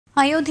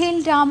അയോധ്യയിൽ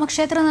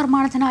രാമക്ഷേത്ര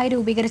നിർമ്മാണത്തിനായി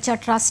രൂപീകരിച്ച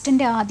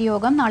ട്രസ്റ്റിന്റെ ആദ്യ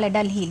യോഗം നാളെ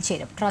ഡൽഹിയിൽ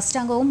ചേരും. ട്രസ്റ്റ്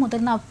അംഗവും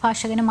മുതിർന്ന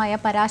അഭിഭാഷകനുമായ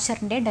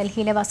പരാശരന്റെ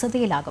ഡൽഹിയിലെ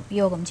വസതിയിലാകും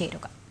യോഗം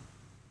ചേരുക.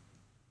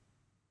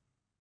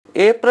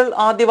 ഏപ്രിൽ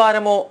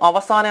ആദ്യവാരമോ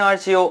അവസാന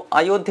ആഴ്ചയോ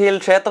അയോധ്യയിൽ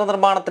ക്ഷേത്ര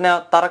നിർമ്മാണത്തിന്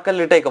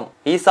തറക്കല്ലിട്ടേക്കും.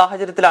 ഈ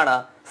സാഹചര്യത്തിലാണ്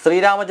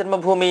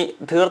ശ്രീരാമജന്മഭൂമി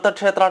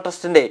തീർത്ഥക്ഷേത്ര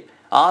ട്രസ്റ്റിന്റെ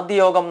ആദ്യ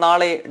യോഗം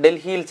നാളെ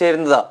ഡൽഹിയിൽ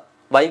ചേരുന്നത്.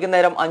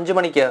 വൈകുന്നേരം 5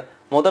 മണിക്ക്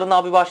മുതിർന്ന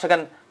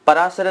അഭിഭാഷകൻ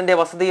പരാശരന്റെ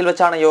വസതിയിൽ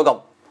വെച്ചാണ് യോഗം.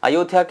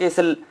 അയോധ്യ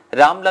കേസിൽ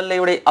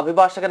രാംലല്ലയുടെ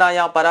അഭിഭാഷകനായ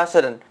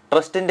പരാശരൻ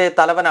ട്രസ്റ്റിന്റെ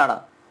തലവനാണ്.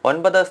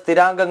 9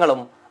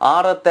 സ്ഥിരാംഗങ്ങളും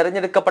 6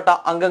 തെരഞ്ഞെടുക്കപ്പെട്ട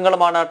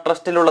അംഗങ്ങളുമാണ്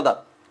ട്രസ്റ്റിലുള്ളത്.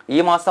 ഈ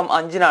മാസം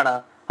 5-നാണ്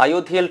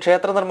അയോധ്യയിൽ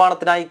ക്ഷേത്ര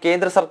നിർമ്മാണത്തിനായി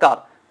കേന്ദ്ര സർക്കാർ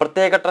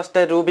പ്രത്യേക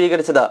ട്രസ്റ്റ്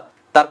രൂപീകരിച്ചത്.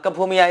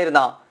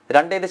 തർക്കഭൂമിയായിരുന്ന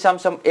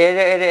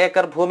 2.77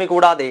 ഏക്കർ ഭൂമി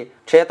കൂടാതെ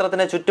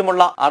ക്ഷേത്രത്തിന്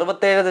ചുറ്റുമുള്ള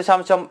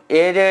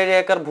 67.77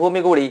 ഏക്കർ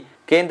ഭൂമി കൂടി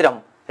കേന്ദ്രം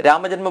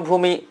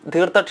രാമജന്മഭൂമി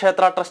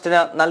തീർത്ഥക്ഷേത്ര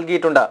ട്രസ്റ്റിന്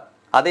നൽകിയിട്ടുണ്ട്.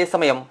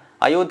 അതേസമയം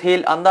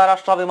അയോധ്യയിൽ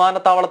അന്താരാഷ്ട്ര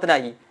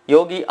വിമാനത്താവളത്തിനായി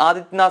യോഗി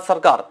ആദിത്യനാഥ്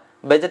സർക്കാർ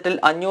ബജറ്റിൽ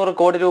 500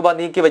 കോടി രൂപ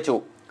നീക്കിവെച്ചു.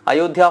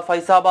 അയോധ്യ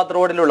ഫൈസാബാദ്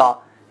റോഡിലുള്ള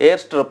എയർ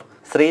സ്ട്രിപ്പ്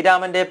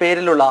ശ്രീരാമന്റെ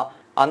പേരിലുള്ള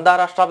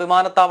അന്താരാഷ്ട്ര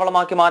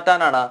വിമാനത്താവളമാക്കി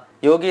മാറ്റാനാണ്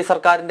യോഗി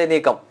സർക്കാരിന്റെ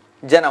നീക്കം.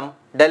 ജനം,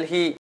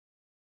 ഡൽഹി.